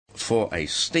for a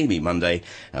steamy Monday.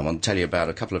 I want to tell you about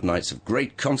a couple of nights of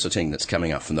great concerting that's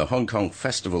coming up from the Hong Kong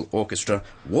Festival Orchestra.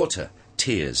 Water,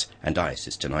 Tears and Ice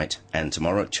is tonight and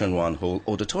tomorrow at Chun Wan Hall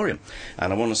Auditorium.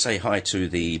 And I want to say hi to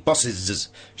the bosses,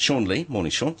 Sean Lee.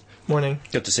 Morning, Sean. Morning.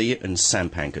 Good to see you. And Sam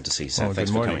Pang, good to see you, Sam.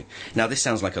 Thanks for coming. Now, this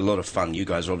sounds like a lot of fun. You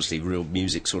guys are obviously real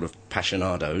music sort of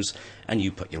passionados, and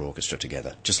you put your orchestra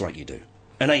together, just like you do.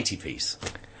 An 80-piece.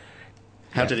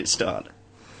 How did it start?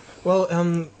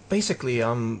 Well, basically,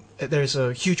 there's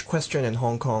a huge question in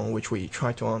Hong Kong which we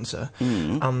try to answer.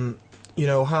 You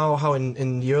know, how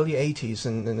in the early 80s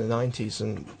and in the 90s,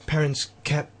 and parents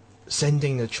kept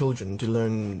sending their children to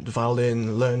learn the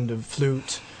violin, learn the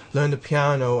flute, learn the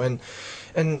piano, and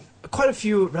quite a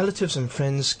few relatives and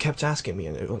friends kept asking me,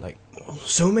 and they were like,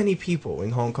 so many people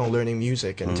in Hong Kong learning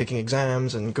music and taking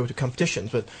exams and go to competitions,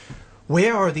 but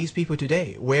where are these people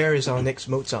today? Where is our next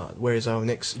Mozart? Where is our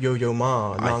next Yo-Yo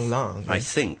Ma, Lang Lang? I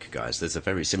think, guys, there's a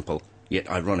very simple yet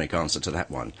ironic answer to that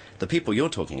one. The people you're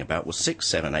talking about were 6,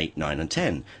 7, 8, 9 and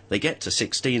 10. They get to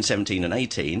 16, 17 and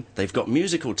 18, they've got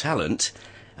musical talent,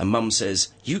 and Mum says,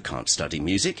 you can't study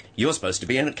music, you're supposed to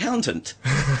be an accountant.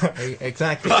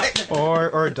 Exactly. Right?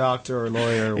 Or a doctor or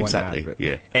lawyer or whatnot. Exactly,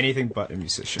 yeah. Anything but a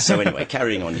musician. So anyway,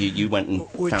 carrying on, you went and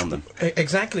found them.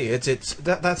 Exactly.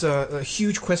 That's a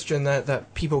huge question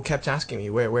that people kept asking me,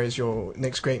 where's your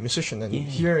next great musician? And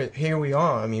here we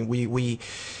are. I mean,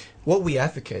 what we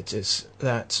advocate is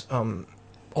that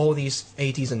all these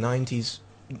 80s and 90s,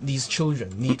 these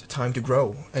children need time to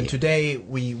grow. And today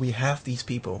we have these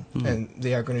people, and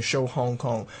they are going to show Hong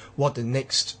Kong what the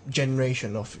next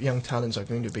generation of young talents are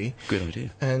going to be. Good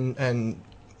idea. And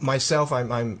myself,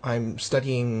 I'm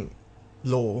studying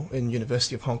law in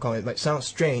University of Hong Kong. It might sound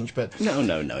strange, but No.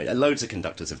 Loads of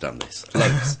conductors have done this.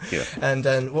 Loads. Yeah. and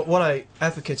then what I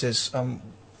advocate is,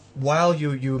 while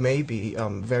you may be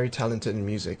very talented in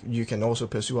music, you can also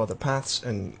pursue other paths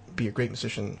and be a great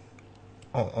musician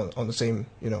on the same,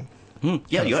 Yeah,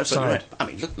 you're absolutely side. right. I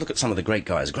mean, look at some of the great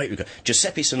guys.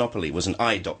 Giuseppe Sinopoli was an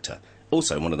eye doctor.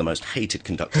 Also one of the most hated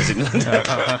conductors in London.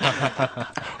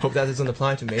 Hope that doesn't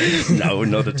apply to me. No,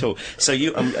 not at all. So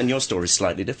you, and your story is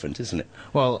slightly different, isn't it?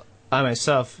 Well, I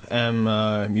myself am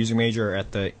a music major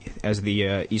at the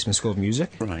Eastman School of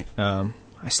Music. Right.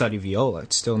 I study viola.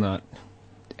 It's still not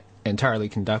entirely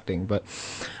conducting, but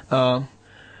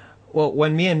well,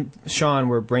 when me and Sean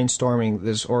were brainstorming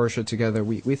this orchestra together,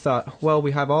 we thought, well,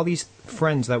 we have all these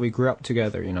friends that we grew up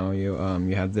together.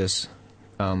 You have this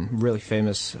really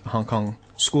famous Hong Kong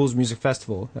Schools Music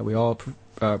Festival that we all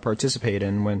participate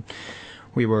in when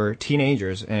we were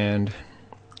teenagers, and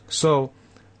so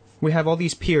we have all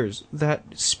these peers that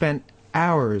spent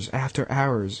hours after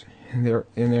hours in their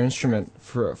instrument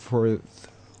for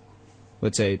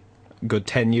let's say good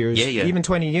 10 years, even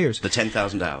 20 years. The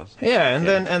 10,000 hours. Yeah,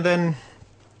 and then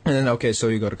okay, so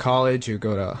you go to college, you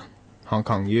go to Hong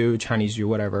Kong U, Chinese U,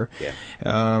 whatever.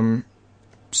 Yeah.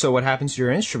 So what happens to your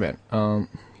instrument?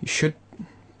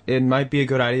 It might be a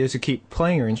good idea to keep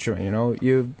playing your instrument.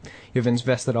 You've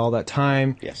invested all that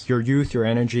time, your youth, your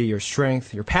energy, your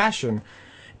strength, your passion,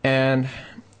 and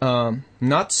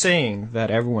not saying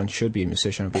that everyone should be a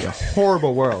musician. It would be a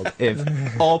horrible world if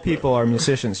all people are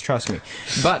musicians, trust me.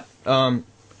 But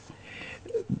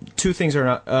two things are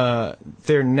not,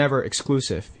 they're never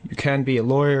exclusive. You can be a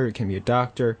lawyer, you can be a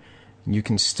doctor, you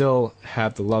can still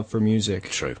have the love for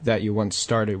music that you once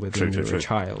started with when you were a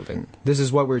child. And this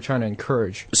is what we're trying to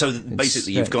encourage. So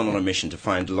basically you've gone on a mission to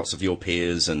find lots of your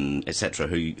peers and etc.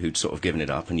 who'd sort of given it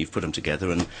up, and you've put them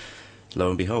together, and lo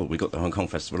and behold, we got the Hong Kong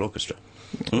Festival Orchestra.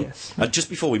 Yes. Just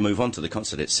before we move on to the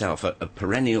concert itself, a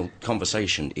perennial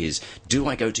conversation is, do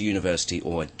I go to university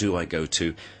or do I go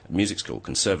to music school,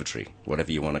 conservatory,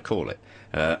 whatever you want to call it?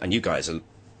 And you guys are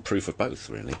proof of both,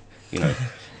 really.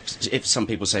 If some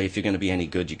people say if you're going to be any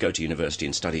good, you go to university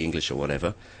and study English or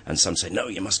whatever, and some say, no,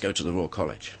 you must go to the Royal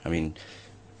College. I mean,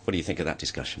 what do you think of that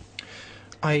discussion?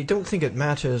 I don't think it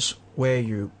matters where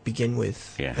you begin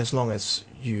with, as long as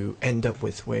you end up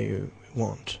with where you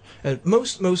want.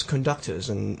 Most conductors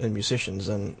and musicians,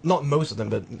 and not most of them,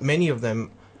 but many of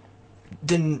them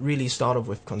didn't really start off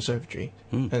with conservatory,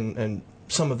 and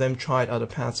some of them tried other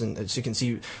paths, and as you can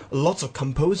see, lots of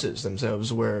composers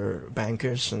themselves were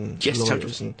bankers and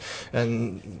lawyers,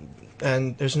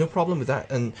 and there's no problem with that.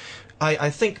 And I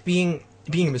think being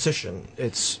a musician,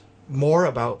 it's more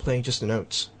about playing just the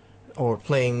notes or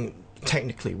playing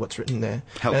technically what's written there.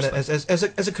 Helps, and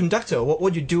as a conductor,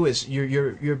 what you do is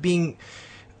you're being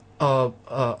a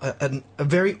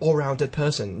very all-rounded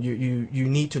person. You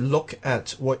need to look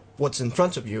at what's in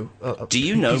front of you. Do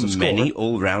you know many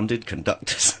all-rounded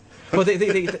conductors? Well,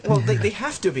 they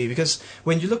have to be, because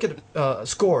when you look at a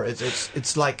score,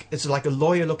 it's like a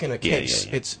lawyer looking at a case.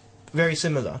 Yeah. It's very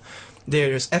similar.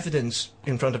 There's evidence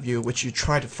in front of you which you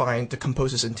try to find the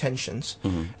composer's intentions,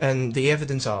 and the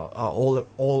evidence are all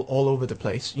over the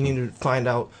place. You need to find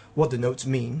out what the notes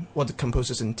mean, what the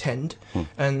composers intend,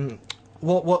 and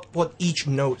what each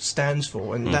note stands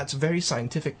for, and that's a very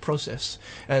scientific process,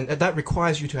 and that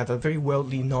requires you to have a very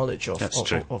worldly knowledge of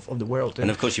the world.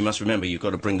 And of course, you must remember you've got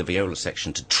to bring the viola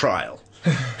section to trial.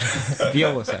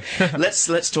 Viola section.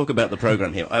 Let's talk about the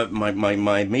program here.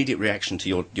 My immediate reaction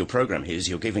to your program here is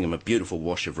you're giving them a beautiful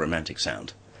wash of romantic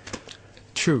sound.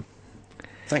 True.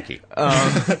 Thank you.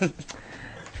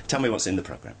 Tell me what's in the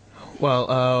program.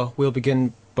 Well, we'll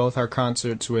begin both our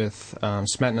concerts with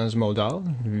Smetana's Modal,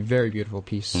 very beautiful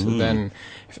piece. Then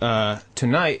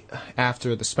tonight,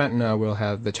 after the Smetana, we'll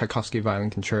have the Tchaikovsky Violin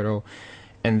Concerto,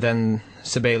 and then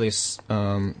Sibelius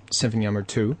Symphony Number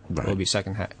 2 will be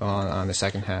on the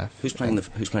second half. Who's playing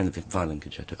the violin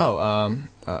concerto?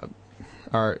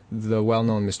 The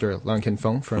well-known Mr. Leung Kin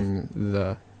Fong from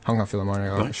the Hong Kong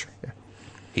Philharmonic Orchestra. Yeah.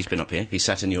 He's been up here. He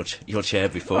sat in your chair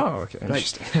before. Oh, okay.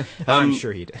 Interesting. I'm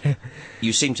sure he did.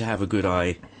 You seem to have a good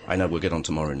eye. I know we'll get on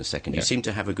tomorrow in a second. You seem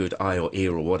to have a good eye or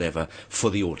ear or whatever for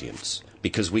the audience,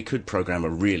 because we could program a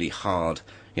really hard,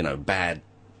 bad,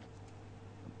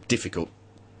 difficult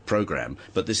program,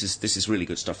 but this is really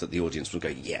good stuff that the audience will go,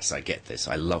 yes, I get this,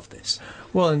 I love this.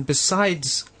 Well, and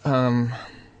besides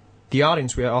the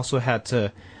audience, we also had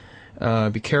to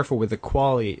be careful with the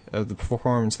quality of the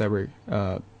performance that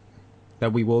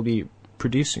we will be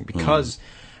producing, because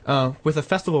with a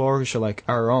festival orchestra like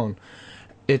our own,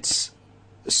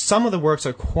 some of the works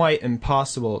are quite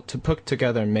impossible to put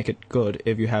together and make it good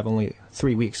if you have only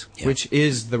 3 weeks, which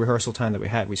is the rehearsal time that we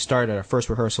had. We started our first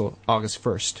rehearsal August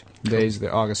 1st. Today's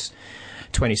the August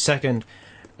 22nd.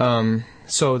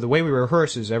 So the way we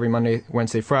rehearse is every Monday,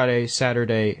 Wednesday, Friday,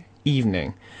 Saturday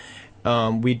evening.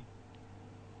 The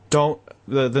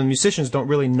musicians don't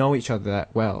really know each other that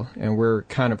well, and we're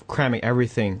kind of cramming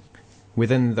everything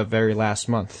within the very last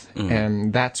month,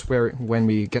 and that's when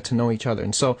we get to know each other.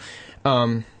 And so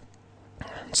some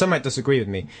might disagree with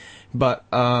me, but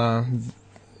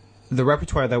the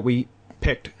repertoire that we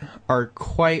picked are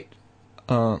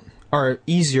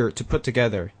easier to put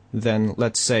together than,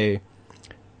 let's say,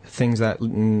 things that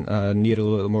need a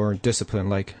little more discipline,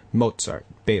 like Mozart,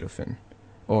 Beethoven,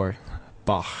 or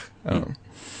Bach,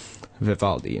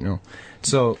 Vivaldi.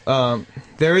 So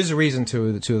there is a reason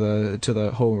to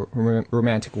the whole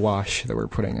romantic wash that we're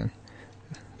putting in.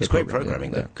 It's great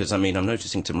programming, though, because I'm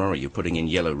noticing tomorrow you're putting in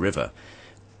Yellow River,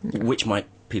 which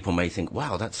people may think,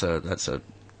 wow, that's a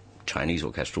Chinese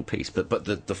orchestral piece, but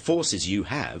the forces you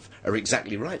have are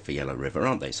exactly right for Yellow River,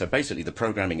 aren't they? So basically, the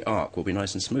programming arc will be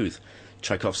nice and smooth.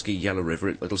 Tchaikovsky, Yellow River,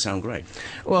 it'll sound great.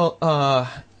 Well,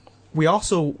 we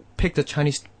also picked a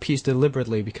Chinese piece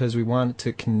deliberately because we wanted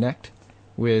to connect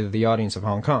with the audience of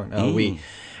Hong Kong.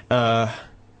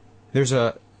 There's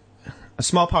a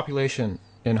small population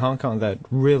in Hong Kong that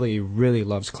really, really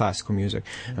loves classical music.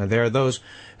 There are those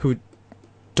who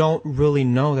don't really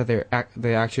know that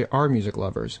they actually are music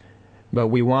lovers, but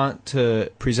we want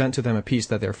to present to them a piece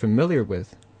that they're familiar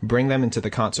with, bring them into the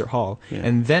concert hall,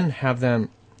 and then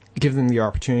give them the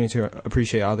opportunity to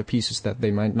appreciate other pieces that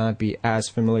they might not be as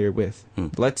familiar with.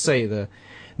 Let's say the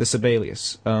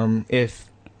Sibelius. If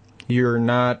you're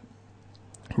not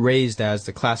raised as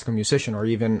the classical musician, or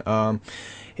even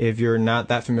if you're not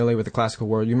that familiar with the classical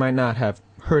world, you might not have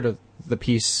heard of the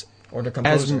piece or the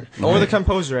composer, the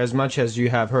composer as much as you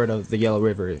have heard of the Yellow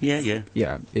River. Yeah.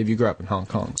 If you grew up in Hong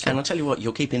Kong. So. And I'll tell you what,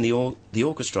 you're keeping the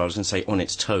orchestra, I was going to say, on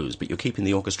its toes, but you're keeping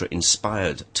the orchestra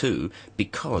inspired too,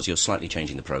 because you're slightly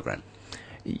changing the program.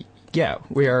 Yeah,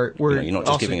 we're you're not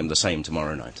just giving them the same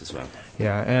tomorrow night as well.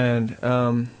 Yeah, and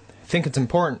I think it's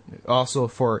important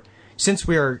also since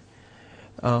we are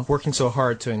working so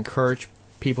hard to encourage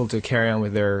people to carry on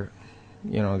with their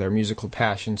musical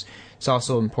passions, it's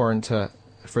also important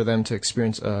for them to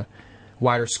experience a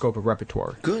wider scope of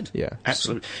repertoire. Good. Yeah.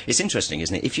 Absolutely. It's interesting,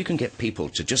 isn't it? If you can get people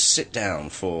to just sit down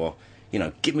for,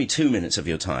 give me 2 minutes of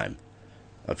your time.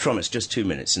 I promise, just 2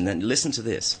 minutes, and then listen to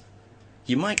this.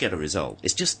 You might get a result.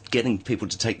 It's just getting people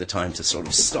to take the time to sort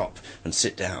of stop and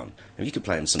sit down. And you could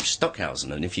play them some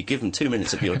Stockhausen, and if you give them 2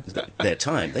 minutes of their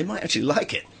time, they might actually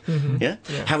like it. Yeah?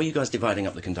 How are you guys dividing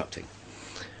up the conducting?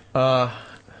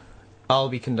 I'll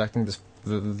be conducting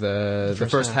the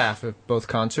first half of both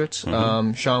concerts.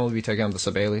 Sean will be taking on the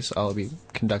Sibelius. I'll be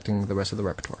conducting the rest of the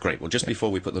repertoire. Great. Well, just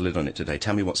before we put the lid on it today,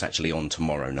 tell me what's actually on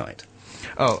tomorrow night.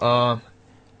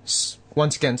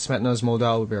 Once again, Smetana's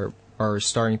Modal will be our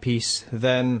starting piece.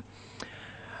 Then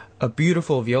a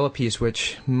beautiful viola piece,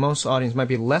 which most audience might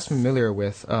be less familiar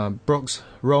with, Bruck's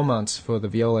Romance for the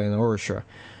viola and orchestra,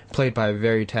 played by a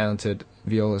very talented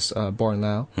violist, Born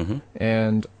Lau,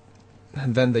 and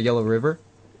then The Yellow River,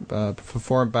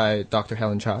 performed by Dr.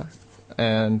 Helen Cha,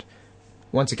 and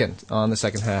once again, on the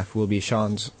second half will be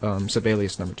Sean's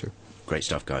Sibelius No. 2. Great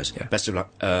stuff, guys. Yeah. Best of luck.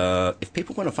 If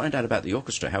people want to find out about the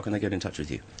orchestra, how can they get in touch with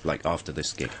you, like after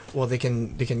this gig? Well, they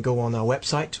can go on our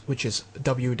website, which is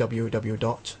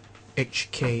www.hkfo.org.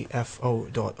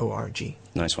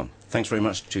 Nice one. Thanks very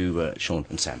much to Sean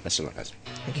and Sam. Best of luck, guys.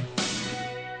 Thank you.